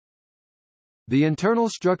The internal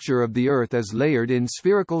structure of the Earth is layered in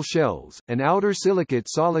spherical shells, an outer silicate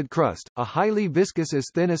solid crust, a highly viscous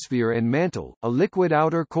asthenosphere and mantle, a liquid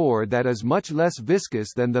outer core that is much less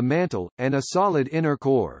viscous than the mantle, and a solid inner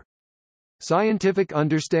core. Scientific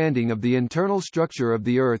understanding of the internal structure of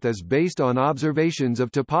the Earth is based on observations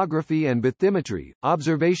of topography and bathymetry,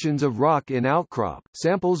 observations of rock in outcrop,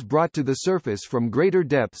 samples brought to the surface from greater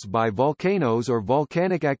depths by volcanoes or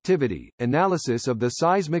volcanic activity, analysis of the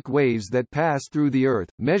seismic waves that pass through the Earth,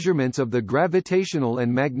 measurements of the gravitational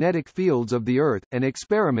and magnetic fields of the Earth, and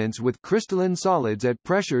experiments with crystalline solids at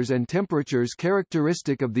pressures and temperatures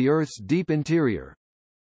characteristic of the Earth's deep interior.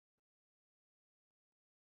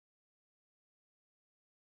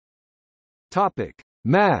 Topic: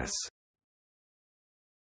 Mass.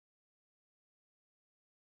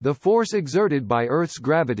 The force exerted by Earth's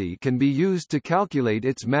gravity can be used to calculate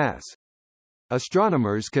its mass.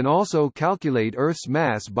 Astronomers can also calculate Earth's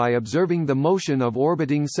mass by observing the motion of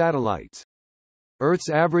orbiting satellites. Earth's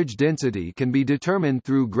average density can be determined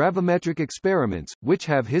through gravimetric experiments, which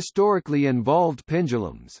have historically involved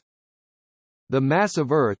pendulums. The mass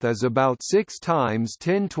of Earth is about 6 times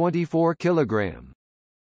 10^24 kg.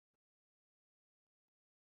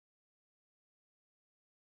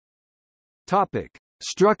 Topic: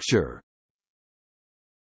 Structure.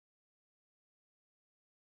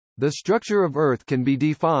 The structure of Earth can be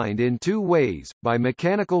defined in two ways, by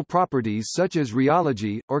mechanical properties such as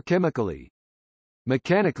rheology, or chemically.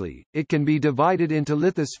 Mechanically, it can be divided into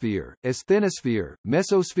lithosphere, asthenosphere,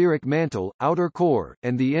 mesospheric mantle, outer core,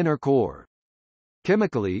 and the inner core.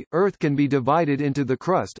 Chemically, Earth can be divided into the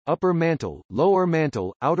crust, upper mantle, lower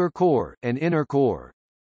mantle, outer core, and inner core.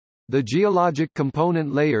 The geologic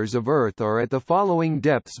component layers of Earth are at the following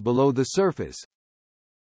depths below the surface.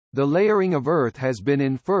 The layering of Earth has been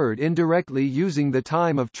inferred indirectly using the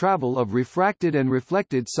time of travel of refracted and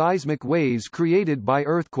reflected seismic waves created by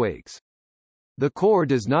earthquakes. The core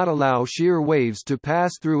does not allow shear waves to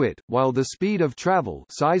pass through it, while the speed of travel,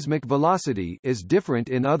 seismic velocity, is different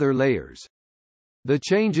in other layers. The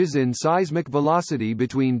changes in seismic velocity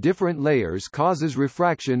between different layers causes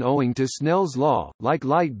refraction owing to Snell's law, like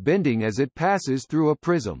light bending as it passes through a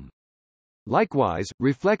prism. Likewise,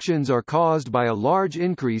 reflections are caused by a large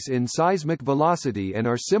increase in seismic velocity and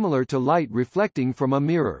are similar to light reflecting from a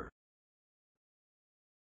mirror.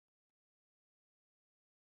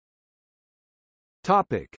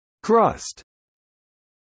 Topic: Crust.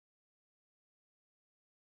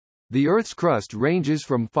 The Earth's crust ranges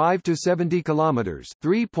from 5 to 70 kilometers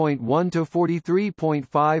 (3.1 to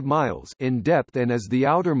 43.5 miles) in depth and is the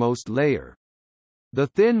outermost layer. The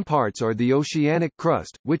thin parts are the oceanic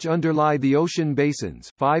crust, which underlie the ocean basins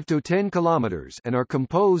 5 to 10 kilometers and are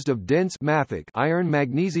composed of dense mafic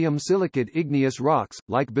iron-magnesium silicate igneous rocks,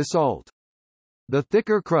 like basalt. The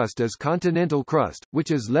thicker crust is continental crust, which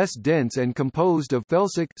is less dense and composed of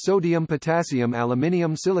felsic sodium-potassium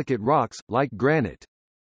aluminium silicate rocks, like granite.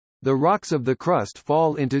 The rocks of the crust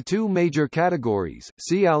fall into two major categories,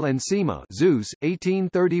 Sial and Sima Zeus,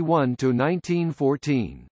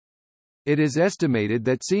 1831–1914. It is estimated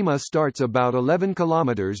that Sima starts about 11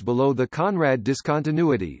 km below the Conrad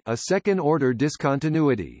discontinuity, a second-order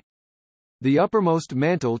discontinuity. The uppermost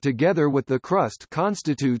mantle together with the crust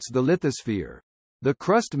constitutes the lithosphere. The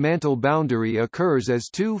crust-mantle boundary occurs as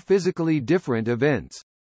two physically different events.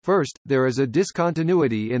 First, there is a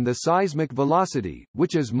discontinuity in the seismic velocity,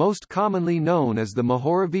 which is most commonly known as the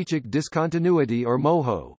Mohorovicic discontinuity or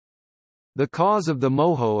MOHO. The cause of the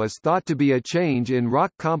MOHO is thought to be a change in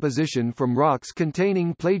rock composition from rocks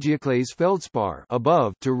containing plagioclase feldspar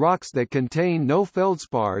above to rocks that contain no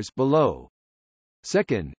feldspars below.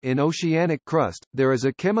 Second, in oceanic crust, there is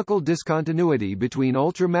a chemical discontinuity between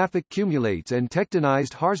ultramafic cumulates and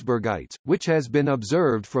tectonized harzburgites, which has been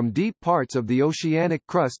observed from deep parts of the oceanic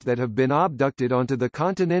crust that have been abducted onto the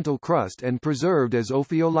continental crust and preserved as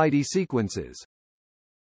ophiolite sequences.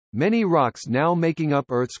 Many rocks now making up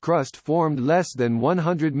Earth's crust formed less than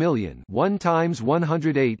 100 million 1 times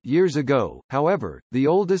 108 years ago. However, the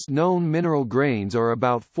oldest known mineral grains are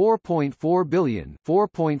about 4.4 billion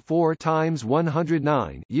 4.4 times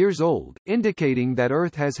 109 years old, indicating that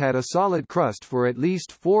Earth has had a solid crust for at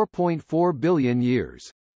least 4.4 billion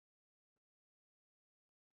years.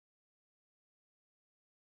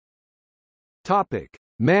 Topic: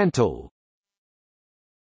 Mantle.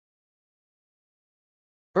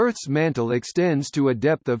 Earth's mantle extends to a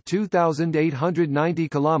depth of 2,890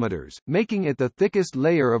 kilometers, making it the thickest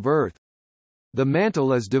layer of Earth. The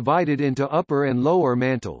mantle is divided into upper and lower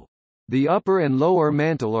mantle. The upper and lower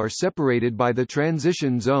mantle are separated by the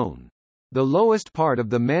transition zone. The lowest part of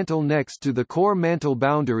the mantle next to the core mantle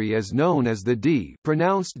boundary is known as the D,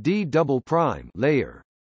 pronounced D double prime, layer.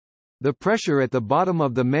 The pressure at the bottom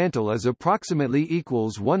of the mantle is approximately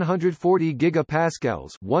equals 140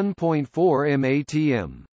 gigapascals, 1.4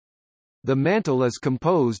 matm. The mantle is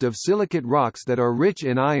composed of silicate rocks that are rich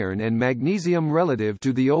in iron and magnesium relative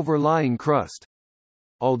to the overlying crust.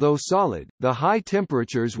 Although solid, the high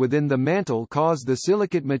temperatures within the mantle cause the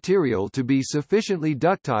silicate material to be sufficiently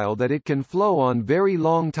ductile that it can flow on very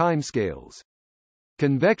long timescales.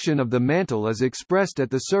 Convection of the mantle is expressed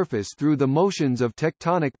at the surface through the motions of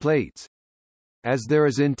tectonic plates. As there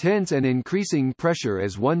is intense and increasing pressure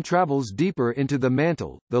as one travels deeper into the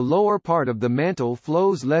mantle, the lower part of the mantle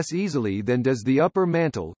flows less easily than does the upper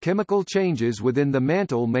mantle. Chemical changes within the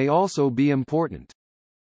mantle may also be important.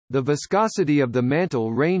 The viscosity of the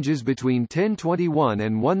mantle ranges between 1021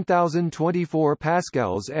 and 1024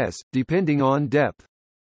 pascals s, depending on depth.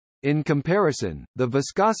 In comparison, the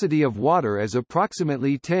viscosity of water is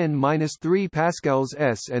approximately 10-3 pascals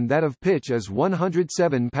s and that of pitch is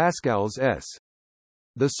 107 pascals s.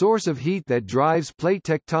 The source of heat that drives plate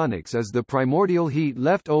tectonics is the primordial heat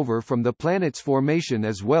left over from the planet's formation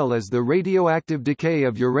as well as the radioactive decay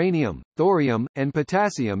of uranium, thorium, and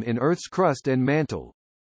potassium in Earth's crust and mantle.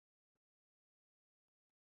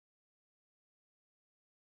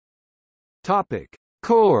 Topic: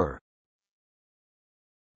 Core.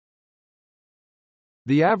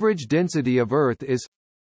 The average density of Earth is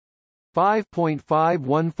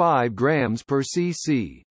 5.515 grams per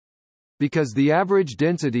cc. Because the average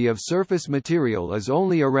density of surface material is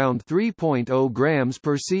only around 3.0 grams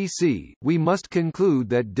per cc, we must conclude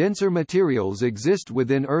that denser materials exist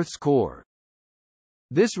within Earth's core.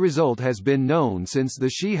 This result has been known since the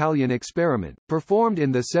Schiehallion experiment, performed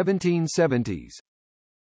in the 1770s.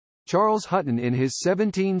 Charles Hutton in his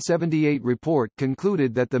 1778 report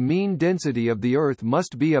concluded that the mean density of the Earth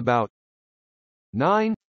must be about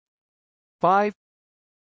 9.5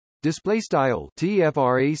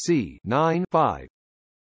 (TFRAC 9.5)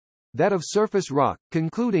 that of surface rock,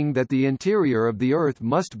 concluding that the interior of the Earth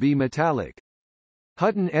must be metallic.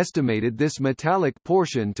 Hutton estimated this metallic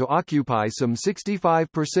portion to occupy some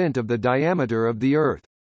 65% of the diameter of the Earth.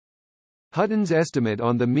 Hutton's estimate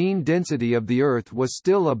on the mean density of the Earth was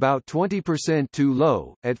still about 20% too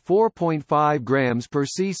low, at 4.5 grams per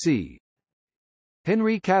cc.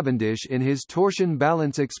 Henry Cavendish in his torsion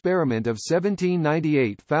balance experiment of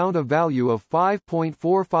 1798 found a value of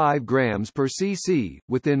 5.45 grams per cc,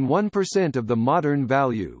 within 1% of the modern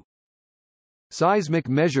value. Seismic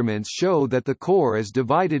measurements show that the core is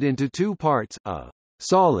divided into two parts, a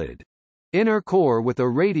solid inner core with a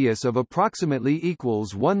radius of approximately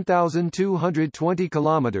equals 1,220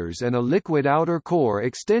 km and a liquid outer core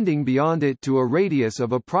extending beyond it to a radius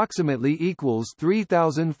of approximately equals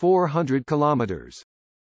 3,400 km.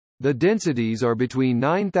 The densities are between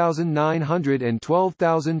 9,900 and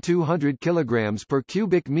 12,200 kg per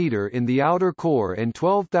cubic meter in the outer core and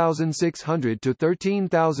 12,600 to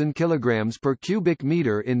 13,000 kg per cubic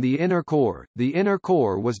meter in the inner core. The inner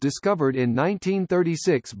core was discovered in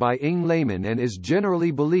 1936 by Ing Lehmann and is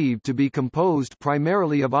generally believed to be composed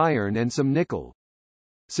primarily of iron and some nickel.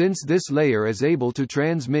 Since this layer is able to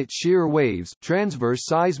transmit shear waves, transverse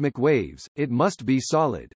seismic waves, it must be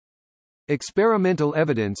solid. Experimental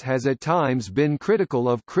evidence has at times been critical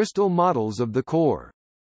of crystal models of the core.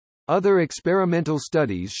 Other experimental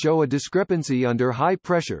studies show a discrepancy under high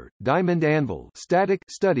pressure. Diamond anvil static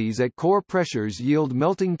studies at core pressures yield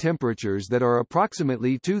melting temperatures that are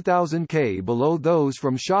approximately 2000 K below those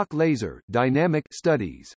from shock laser dynamic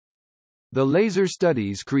studies. The laser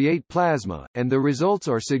studies create plasma, and the results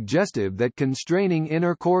are suggestive that constraining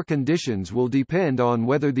inner core conditions will depend on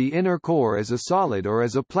whether the inner core is a solid or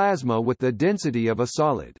as a plasma with the density of a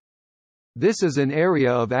solid. This is an area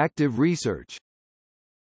of active research.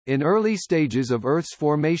 In early stages of Earth's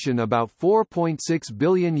formation about 4.6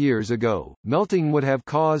 billion years ago, melting would have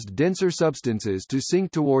caused denser substances to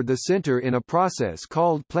sink toward the center in a process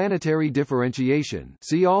called planetary differentiation.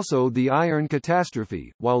 See also the iron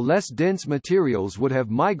catastrophe, while less dense materials would have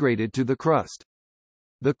migrated to the crust.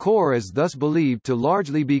 The core is thus believed to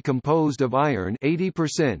largely be composed of iron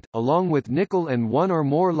 80%, along with nickel and one or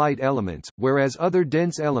more light elements, whereas other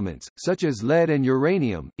dense elements, such as lead and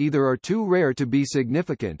uranium, either are too rare to be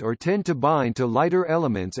significant or tend to bind to lighter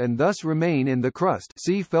elements and thus remain in the crust.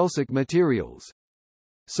 See felsic materials.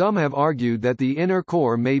 Some have argued that the inner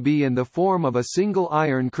core may be in the form of a single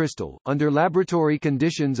iron crystal. Under laboratory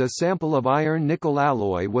conditions, a sample of iron-nickel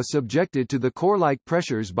alloy was subjected to the core-like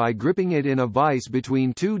pressures by gripping it in a vise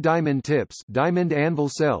between two diamond tips, diamond anvil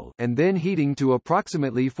cell, and then heating to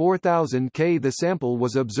approximately 4000 K. The sample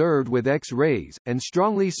was observed with X-rays, and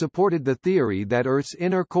strongly supported the theory that Earth's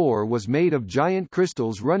inner core was made of giant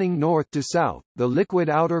crystals running north to south. The liquid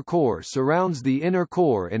outer core surrounds the inner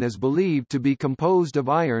core and is believed to be composed of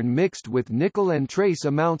iron mixed with nickel and trace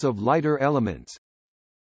amounts of lighter elements.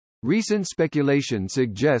 Recent speculation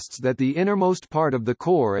suggests that the innermost part of the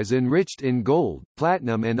core is enriched in gold,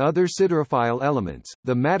 platinum and other siderophile elements.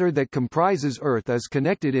 The matter that comprises Earth is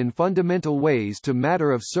connected in fundamental ways to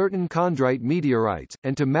matter of certain chondrite meteorites,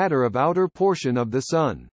 and to matter of outer portion of the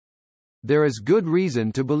Sun. There is good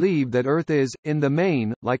reason to believe that Earth is, in the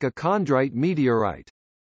main, like a chondrite meteorite.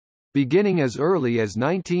 Beginning as early as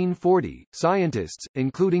 1940, scientists,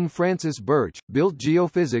 including Francis Birch, built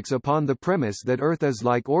geophysics upon the premise that Earth is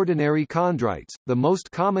like ordinary chondrites, the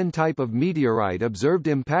most common type of meteorite observed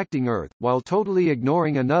impacting Earth, while totally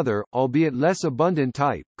ignoring another, albeit less abundant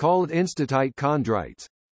type, called instatite chondrites.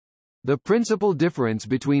 The principal difference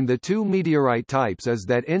between the two meteorite types is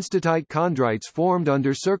that instatite chondrites formed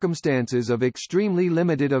under circumstances of extremely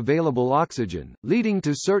limited available oxygen, leading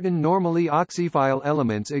to certain normally oxyphile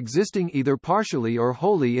elements existing either partially or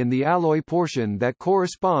wholly in the alloy portion that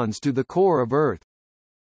corresponds to the core of Earth.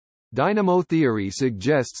 Dynamo theory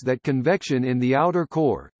suggests that convection in the outer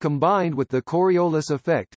core, combined with the Coriolis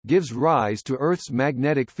effect, gives rise to Earth's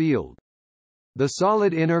magnetic field. The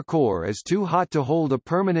solid inner core is too hot to hold a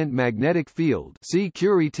permanent magnetic field, see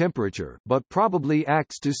Curie temperature, but probably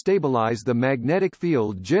acts to stabilize the magnetic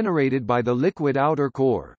field generated by the liquid outer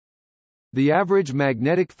core. The average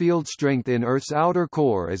magnetic field strength in Earth's outer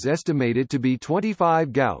core is estimated to be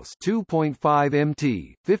 25 Gauss, 2.5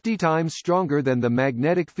 mt, 50 times stronger than the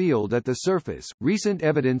magnetic field at the surface. Recent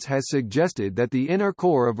evidence has suggested that the inner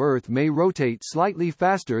core of Earth may rotate slightly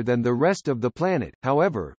faster than the rest of the planet.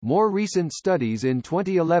 However, more recent studies in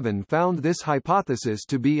 2011 found this hypothesis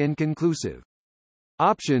to be inconclusive.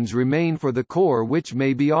 Options remain for the core, which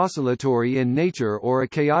may be oscillatory in nature or a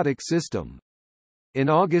chaotic system. In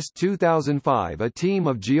August 2005, a team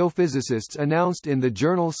of geophysicists announced in the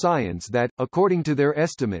journal Science that, according to their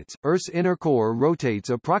estimates, Earth's inner core rotates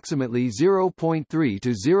approximately 0.3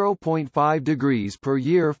 to 0.5 degrees per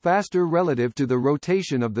year faster relative to the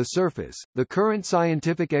rotation of the surface. The current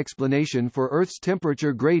scientific explanation for Earth's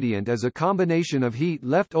temperature gradient is a combination of heat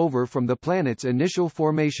left over from the planet's initial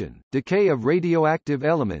formation, decay of radioactive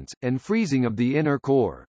elements, and freezing of the inner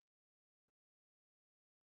core.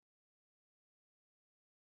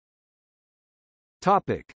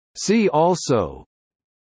 Topic. See also: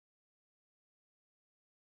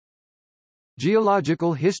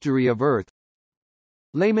 Geological history of Earth,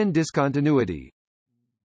 Lehman discontinuity,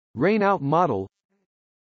 rainout model,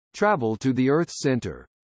 travel to the Earth's center.